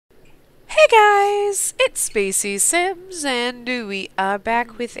Hey guys, it's Spacey Sims, and we are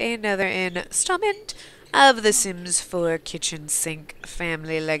back with another installment of The Sims 4 Kitchen Sink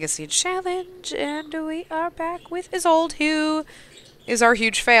Family Legacy Challenge, and we are back with Isolde, who is our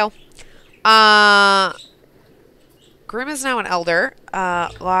huge fail. Grim is now an elder.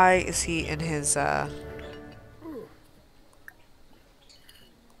 Why is he in his,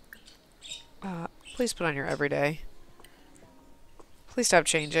 please put on your everyday. Please stop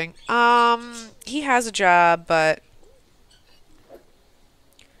changing. He has a job, but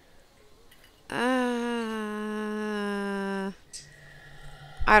I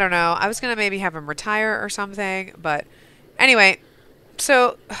don't know. I was gonna maybe have him retire or something, but anyway,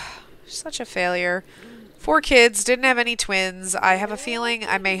 so such a failure. 4 kids, didn't have any twins. I have a feeling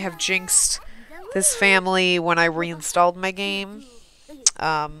I may have jinxed this family when I reinstalled my game.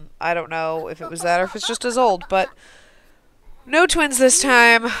 I don't know if it was that or if it's just as old, but no twins this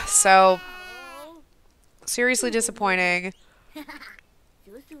time, so seriously disappointing.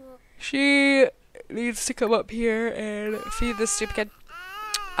 She needs to come up here and feed this stupid kid.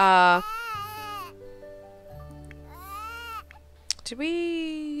 Did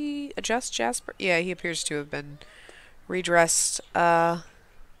we adjust Jasper? Yeah, he appears to have been redressed. Oh,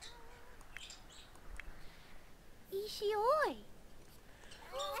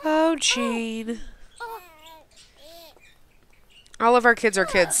 Jean. All of our kids are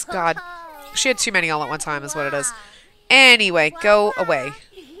kids. God. She had too many all at one time is what it is. Anyway, go away.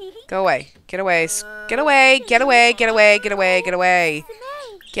 Go away. Get away. Get away. Get away. Get away. Get away. Get away.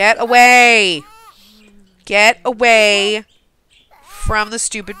 Get away. Get away from the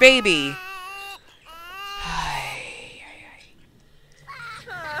stupid baby.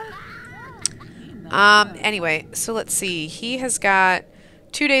 Anyway, so let's see. He has got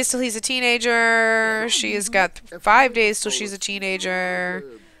 2 days till he's a teenager. She has got 5 days till she's a teenager.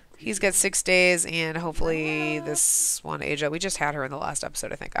 He's got 6 days, and hopefully this one age up. We just had her in the last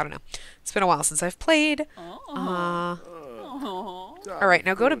episode, I think. I don't know. It's been a while since I've played. Alright,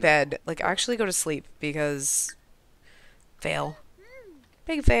 now go to bed. Like, actually go to sleep, because... Fail.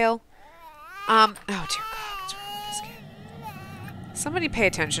 Big fail. Oh, dear God. What's wrong with this kid? Somebody pay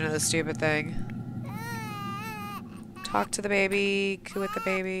attention to this stupid thing. Talk to the baby. Coo at the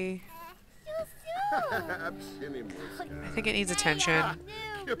baby. I think it needs attention.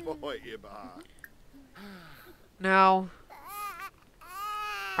 No.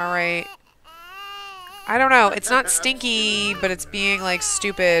 Alright. I don't know. It's not stinky, but it's being, like,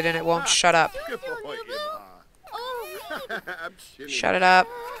 stupid and it won't shut up. Shut it up.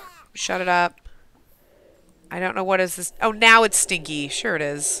 Shut it up. I don't know what is this. Oh, now it's stinky. Sure it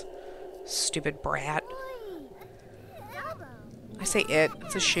is. Stupid brat. I say it.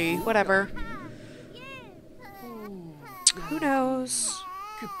 It's a she. Whatever. Who knows?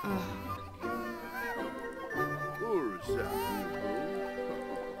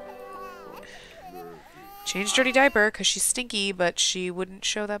 Change dirty diaper because she's stinky, but she wouldn't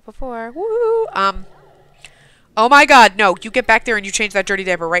show that before. Woo! Oh my God! No, you get back there and you change that dirty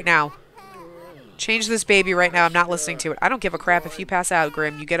diaper right now. Change this baby right now. I'm not listening to it. I don't give a crap if you pass out,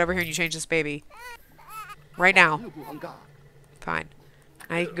 Grim. You get over here and you change this baby. Right now. Fine.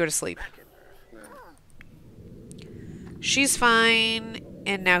 Now you can go to sleep. She's fine,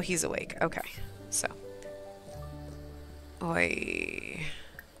 and now he's awake. Okay, so. Oi.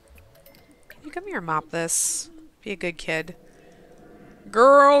 Can you come here and mop this? Be a good kid.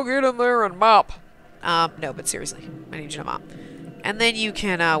 Girl, get in there and mop. No, but seriously, I need you to mop. And then you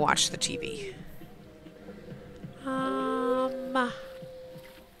can, watch the TV.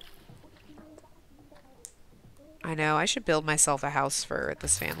 I know, I should build myself a house for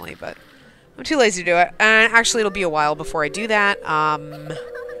this family, but I'm too lazy to do it. And actually, it'll be a while before I do that,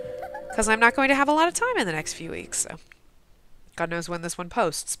 because I'm not going to have a lot of time in the next few weeks, so. God knows when this one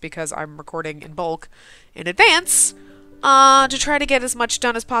posts, because I'm recording in bulk in advance, to try to get as much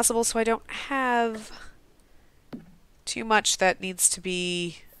done as possible so I don't have too much that needs to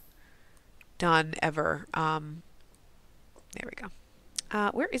be done ever. There we go.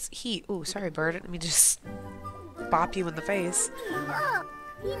 Where is he? Ooh, sorry, bird. Let me just bop you in the face.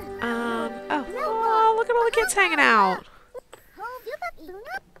 Oh, look at all the kids hanging out.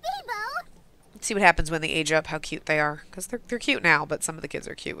 Let's see what happens when they age up, how cute they are. Because they're cute now, but some of the kids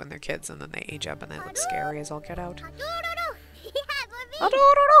are cute when they're kids, and then they age up and they look scary as all get out.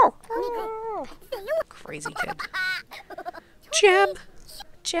 Crazy kid. Gem.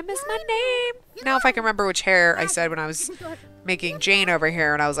 Gem is my name. Now if I can remember which hair I said when I was making Jane over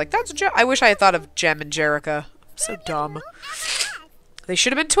here, and I was like, that's Gem. I wish I had thought of Gem and Jerica. I'm so dumb. They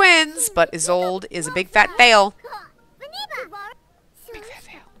should have been twins, but Isolde is a big fat fail. Big fat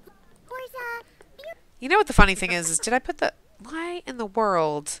fail. You know what the funny thing is did I put the... Why in the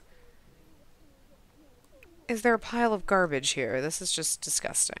world is there a pile of garbage here? This is just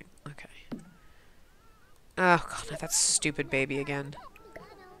disgusting. Okay. Oh, God, not that stupid baby again.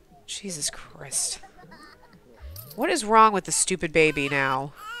 Jesus Christ. What is wrong with the stupid baby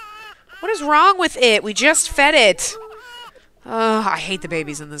now? What is wrong with it? We just fed it. Oh, I hate the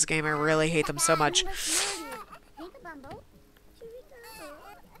babies in this game. I really hate them so much.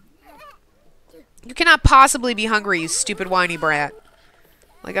 You cannot possibly be hungry, you stupid whiny brat.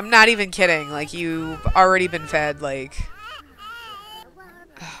 Like, I'm not even kidding. Like, you've already been fed, like...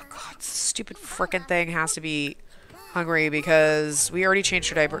 Oh, God, this stupid frickin' thing has to be hungry because we already changed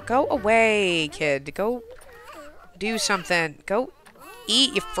her diaper. Go away, kid. Go do something. Go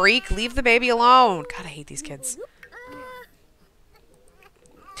eat, you freak. Leave the baby alone. God, I hate these kids.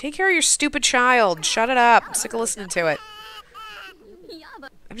 Take care of your stupid child. Shut it up. I'm sick of listening to it.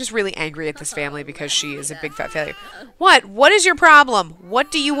 I'm just really angry at this family because she is a big fat failure. What? What is your problem?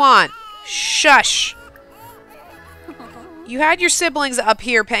 What do you want? Shush. You had your siblings up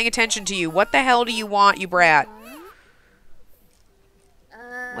here paying attention to you. What the hell do you want, you brat?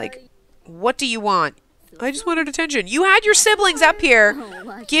 Like, what do you want? I just wanted attention. You had your siblings up here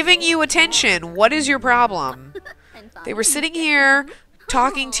giving you attention. What is your problem? They were sitting here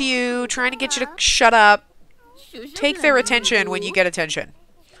talking to you, trying to get you to shut up. Take their attention when you get attention.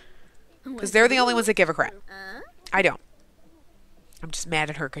 Because they're the only ones that give a crap. I don't. I'm just mad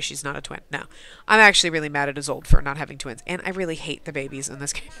at her because she's not a twin. No. I'm actually really mad at Isolde for not having twins. And I really hate the babies in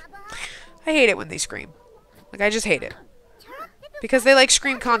this game. I hate it when they scream. Like, I just hate it. Because they, like,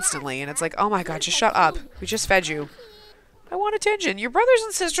 scream constantly. And it's like, oh my god, just shut up. We just fed you. I want attention. Your brothers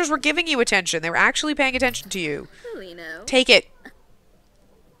and sisters were giving you attention. They were actually paying attention to you. Take it.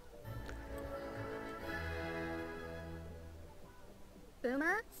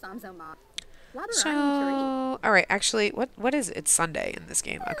 So, alright, actually, what is it? It's Sunday in this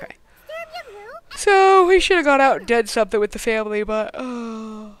game. Okay. So, we should have gone out and done something with the family, but,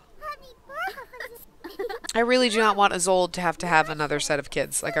 oh. I really do not want Isolde to have another set of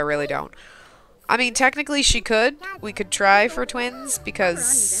kids. Like, I really don't. I mean, technically she could. We could try for twins,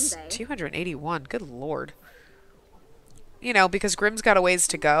 because 281, good lord. You know, because Grimm's got a ways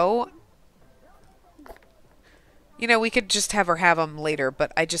to go. You know, we could just have her have them later,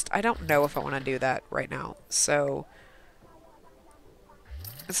 but I don't know if I want to do that right now. So,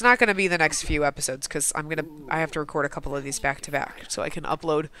 it's not going to be the next few episodes, because I have to record a couple of these back to back, so I can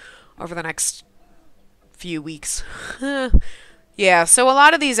upload over the next few weeks. Yeah, so a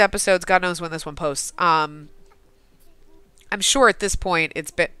lot of these episodes, God knows when this one posts. I'm sure at this point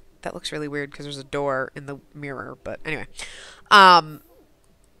it's been... That looks really weird, because there's a door in the mirror, but anyway.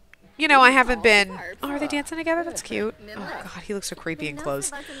 You know, I haven't been... Oh, are they dancing together? That's cute. Oh, God, he looks so creepy in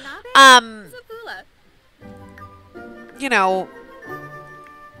clothes. You know,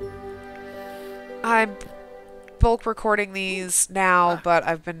 I'm bulk recording these now, but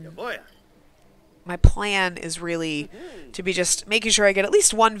I've been... My plan is really to be just making sure I get at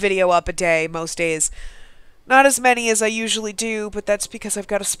least one video up a day most days. Not as many as I usually do, but that's because I've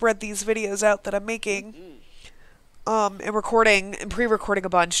got to spread these videos out that I'm making. And recording and pre-recording a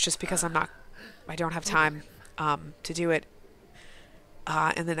bunch just because I don't have time to do it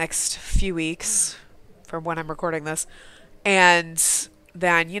in the next few weeks from when I'm recording this. And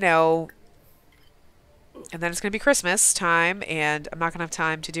then, you know, and then it's going to be Christmas time, and I'm not going to have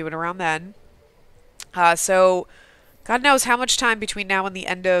time to do it around then. So God knows how much time between now and the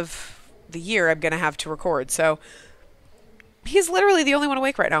end of the year I'm going to have to record. So he's literally the only one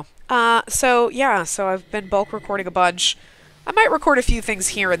awake right now. So yeah, so I've been bulk recording a bunch. I might record a few things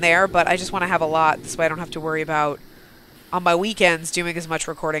here and there, but I just want to have a lot. This way I don't have to worry about, on my weekends, doing as much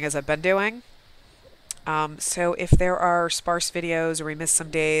recording as I've been doing. So if there are sparse videos, or we miss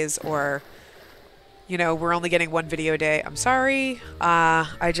some days, or, you know, we're only getting one video a day, I'm sorry.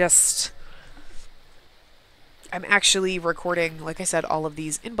 I'm actually recording, like I said, all of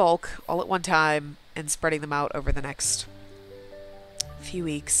these in bulk, all at one time, and spreading them out over the next few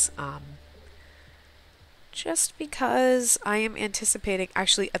weeks. Just because I am anticipating,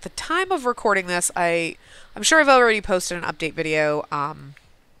 actually, at the time of recording this, I'm sure I've already posted an update video.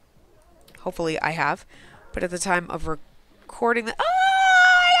 Hopefully I have. But at the time of recording the... Oh,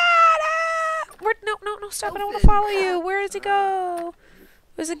 my God! No, stop. I don't want to follow you. Where does he go?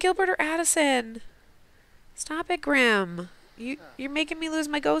 Was it Gilbert or Addison? Stop it, Grimm. You're making me lose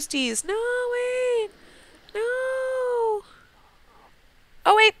my ghosties. No, wait. No.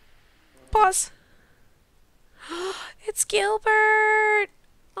 Oh, wait. Pause. It's Gilbert.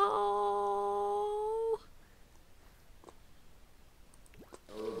 Oh.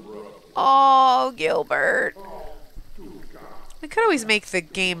 Oh, Oh, Gilbert. I could always make the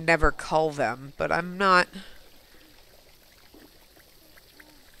game never cull them, but I'm not...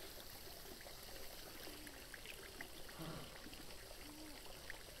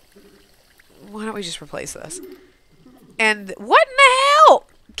 Why don't we just replace this? And what in the hell?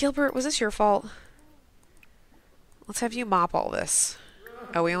 Gilbert, was this your fault? Let's have you mop all this.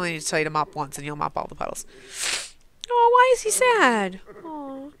 Oh, we only need to tell you to mop once and you'll mop all the puddles. Oh, why is he sad?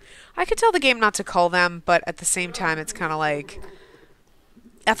 Oh, I could tell the game not to cull them, but at the same time, it's kind of like...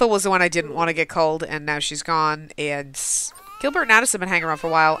 Ethel was the one I didn't want to get culled, and now she's gone, and Gilbert and Addis have been hanging around for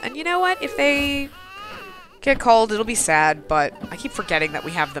a while, and you know what? If they get culled, it'll be sad, but I keep forgetting that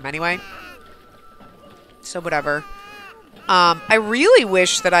we have them anyway. So whatever. I really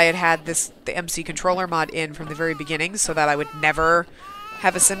wish that I had the MC controller mod in from the very beginning so that I would never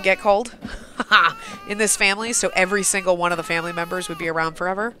have a sim get culled in this family, so every single one of the family members would be around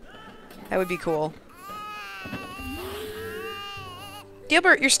forever. That would be cool.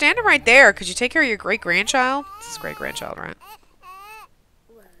 Gilbert, you're standing right there. Could you take care of your great-grandchild? This is great-grandchild, right?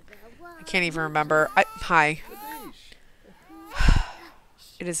 I can't even remember. Hi.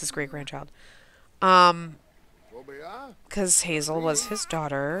 It is his great-grandchild. Because Hazel was his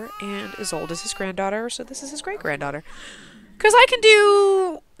daughter and is old as his granddaughter, so this is his great-granddaughter. Because I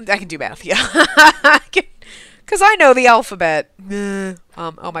can do math, yeah. Because I know the alphabet.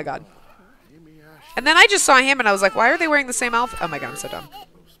 Oh my god. And then I just saw him and I was like, why are they wearing the same outfit? Oh my god, I'm so dumb.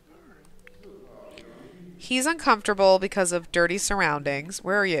 He's uncomfortable because of dirty surroundings.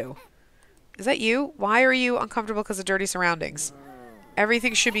 Where are you? Is that you? Why are you uncomfortable because of dirty surroundings?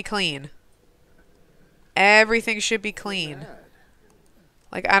 Everything should be clean. Everything should be clean.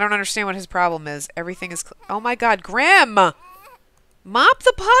 Like, I don't understand what his problem is. Everything is... Oh my god, Grim! Mop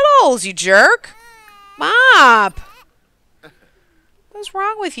the puddles, you jerk! Mop! What's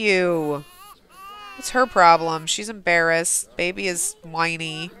wrong with you? What's her problem? She's embarrassed. Baby is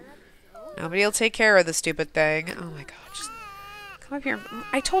whiny. Nobody will take care of the stupid thing. Oh my god, just come up here.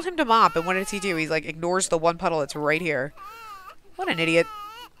 I told him to mop, and what does he do? He, like, ignores the one puddle that's right here. What an idiot.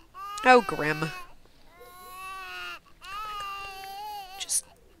 Oh, Grim.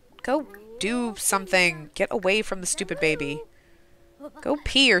 Go do something. Get away from the stupid baby. Go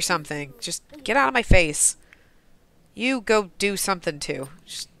pee or something. Just get out of my face. You go do something too.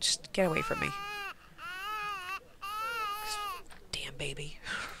 Just get away from me. Damn baby.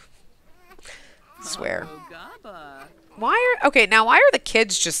 I swear. Why are the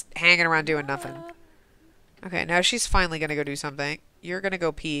kids just hanging around doing nothing? Okay, now she's finally gonna go do something. You're gonna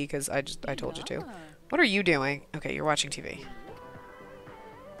go pee because I told you to. What are you doing? Okay, you're watching TV.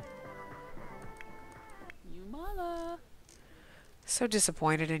 So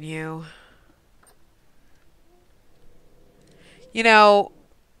disappointed in you. You know...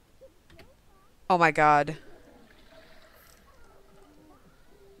 Oh my god.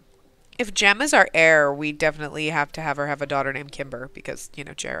 If Jem is our heir, we definitely have to have her have a daughter named Kimber. Because, you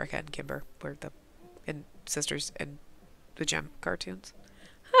know, Jerrica and Kimber were the sisters in the Jem cartoons.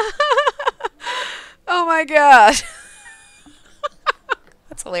 Oh my god.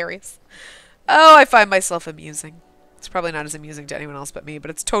 That's hilarious. Oh, I find myself amusing. It's probably not as amusing to anyone else but me, but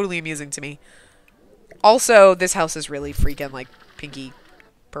it's totally amusing to me. Also, this house is really freaking, like, pinky,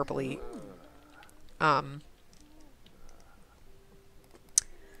 purpley. But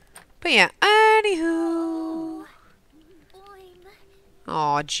yeah, anywho.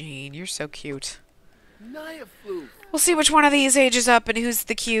 Aw, Jane, you're so cute. We'll see which one of these ages up and who's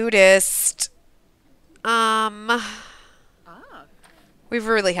the cutest. We've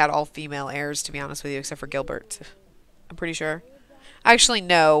really had all female heirs, to be honest with you, except for Gilbert. I'm pretty sure. Actually,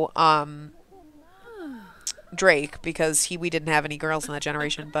 no. Drake, because we didn't have any girls in that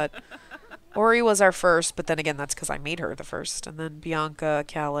generation, but Ori was our first, but then again, that's because I made her the first. And then Bianca,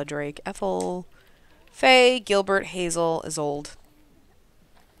 Calla, Drake, Ethel, Faye, Gilbert, Hazel is old.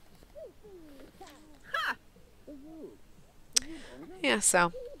 Yeah,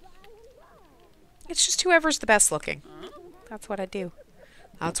 so. It's just whoever's the best looking. That's what I do.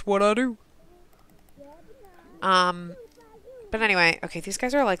 That's what I do. But anyway, okay, these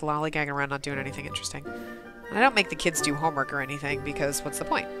guys are like lollygagging around not doing anything interesting. And I don't make the kids do homework or anything because what's the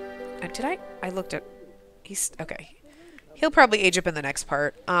point? I looked at... Okay. He'll probably age up in the next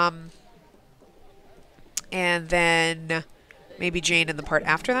part. And then maybe Jane in the part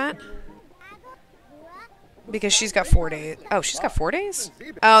after that. Because she's got 4 days. Oh, she's got 4 days?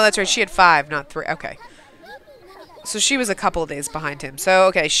 Oh, that's right. She had 5, not 3. Okay. So she was a couple of days behind him. So,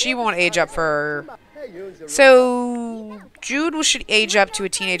 okay, she won't age up for... So, Jude should age up to a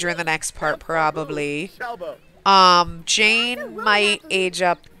teenager in the next part, probably. Jane might age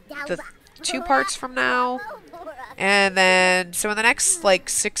up 2 parts from now. And then, so in the next, like,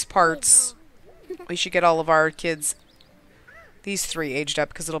 6 parts, we should get all of our kids, these 3 aged up,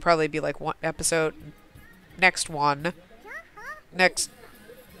 because it'll probably be, like, 1 episode, next 1, next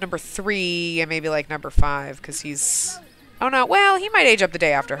number 3, and maybe, like, number 5, because he's, oh no, well, he might age up the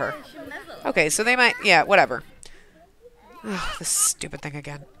day after her. Okay, so they might, yeah, whatever. Ugh, this stupid thing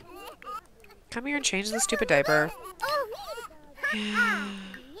again. Come here and change the stupid diaper.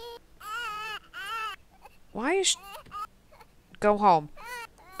 Why is she... Go home.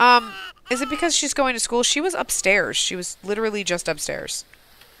 Is it because she's going to school? She was upstairs. She was literally just upstairs.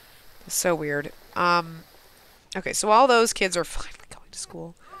 So weird. Okay, so all those kids are finally going to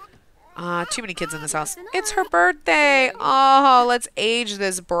school. Too many kids in this house. It's her birthday! Oh, let's age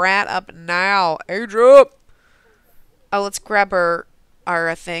this brat up now. Age up! Oh, let's grab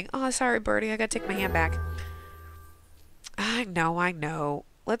our thing. Oh, sorry, Birdie. I gotta take my hand back. I know.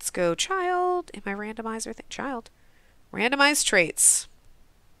 Let's go, child. In my randomizer thing. Child. Randomized traits.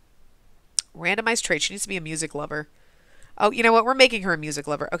 Randomized traits. She needs to be a music lover. Oh, you know what? We're making her a music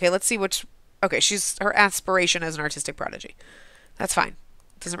lover. Okay, let's see which... Okay, she's her aspiration as an artistic prodigy. That's fine.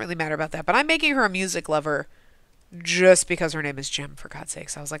 Doesn't really matter about that. But I'm making her a music lover just because her name is Jim, for God's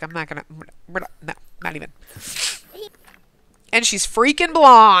sakes. I was like, I'm not gonna... No, not even. And she's freaking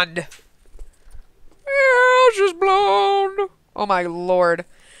blonde. Yeah, she's blonde. Oh my lord.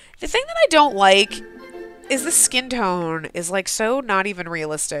 The thing that I don't like is the skin tone is like so not even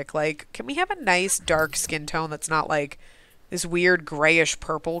realistic. Like, can we have a nice dark skin tone that's not like this weird grayish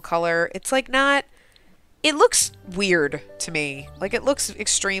purple color? It's like not... It looks weird to me. Like, it looks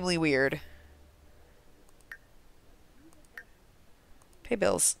extremely weird. Pay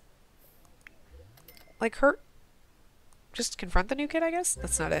bills. Like, her... Just confront the new kid, I guess?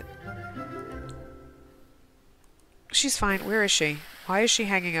 That's not it. She's fine. Where is she? Why is she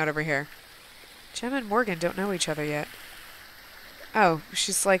hanging out over here? Jem and Morgan don't know each other yet. Oh,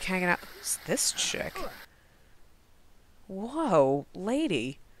 she's like hanging out. Who's this chick? Whoa,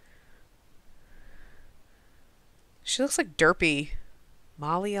 lady. She looks like derpy.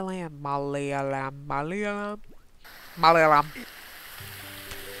 Malayalam. Malayalam. Malayalam. Malayalam.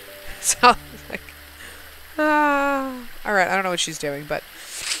 So, like... Alright, I don't know what she's doing, but...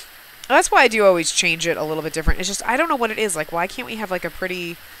 That's why I do always change it a little bit different. It's just, I don't know what it is. Like, why can't we have, like, a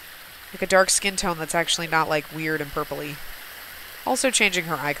pretty... Like, a dark skin tone that's actually not, like, weird and purpley. Also changing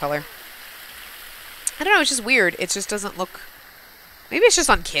her eye color. I don't know, it's just weird. It just doesn't look... Maybe it's just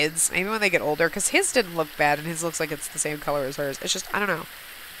on kids. Maybe when they get older. Because his didn't look bad, and his looks like it's the same color as hers. It's just, I don't know.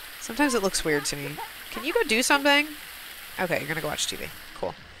 Sometimes it looks weird to me. Can you go do something? Okay, you're gonna go watch TV.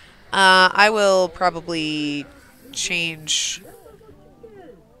 Cool. I will probably change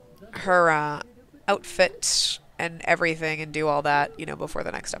her outfit and everything and do all that, you know, before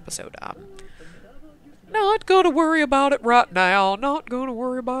the next episode. Not gonna worry about it right now. Not gonna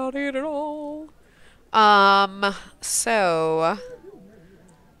worry about it at all. So...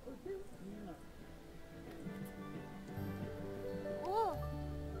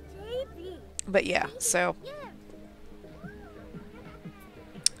 But yeah, so...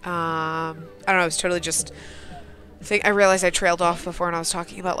 I don't know, it was totally just... I realized I trailed off before and I was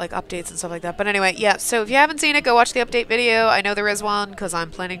talking about, like, updates and stuff like that. But anyway, yeah, so if you haven't seen it, go watch the update video. I know there is one, because I'm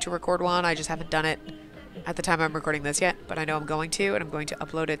planning to record one. I just haven't done it at the time I'm recording this yet. But I know I'm going to, and I'm going to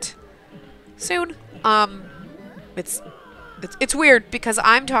upload it soon. It's weird, because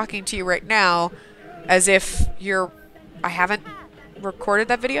I'm talking to you right now as if I haven't recorded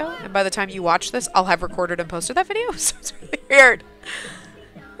that video, and by the time you watch this, I'll have recorded and posted that video. So it's really weird.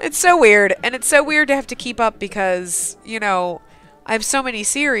 It's so weird, and it's so weird to have to keep up because, you know, I have so many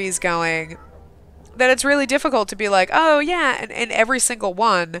series going that it's really difficult to be like, oh yeah, and every single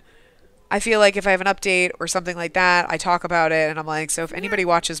one, I feel like if I have an update or something like that, I talk about it, and I'm like, so if anybody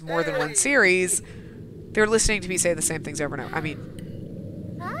watches more than one series, they're listening to me say the same things over and over. I mean,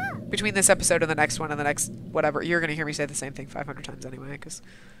 between this episode and the next one and the next whatever, you're going to hear me say the same thing 500 times anyway, because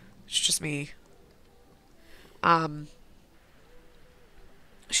it's just me.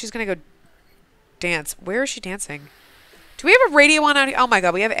 She's going to go dance. Where is she dancing? Do we have a radio on out here? Oh my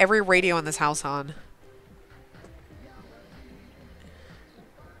god, we have every radio in this house on.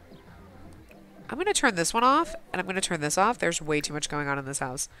 I'm going to turn this one off, and I'm going to turn this off. There's way too much going on in this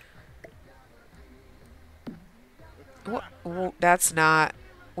house. What? Oh, that's not...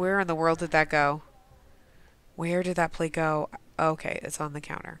 Where in the world did that go? Where did that plate go? Okay, it's on the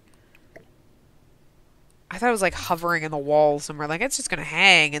counter. I thought it was like hovering in the wall somewhere. Like, it's just going to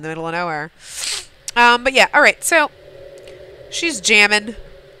hang in the middle of nowhere. But yeah, alright, so she's jamming.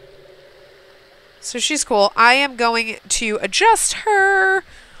 So she's cool. I am going to adjust her.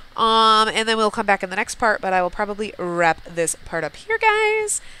 And and then we'll come back in the next part, but I will probably wrap this part up here,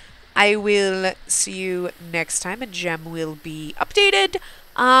 guys. I will see you next time, and Gem will be updated.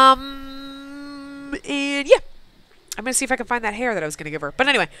 And yeah, I'm going to see if I can find that hair that I was going to give her. But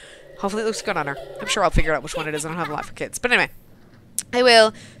anyway, hopefully it looks good on her. I'm sure I'll figure out which one it is. I don't have a lot for kids. But anyway, I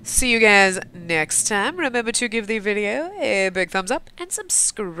will see you guys next time. Remember to give the video a big thumbs up and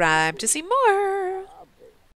subscribe to see more.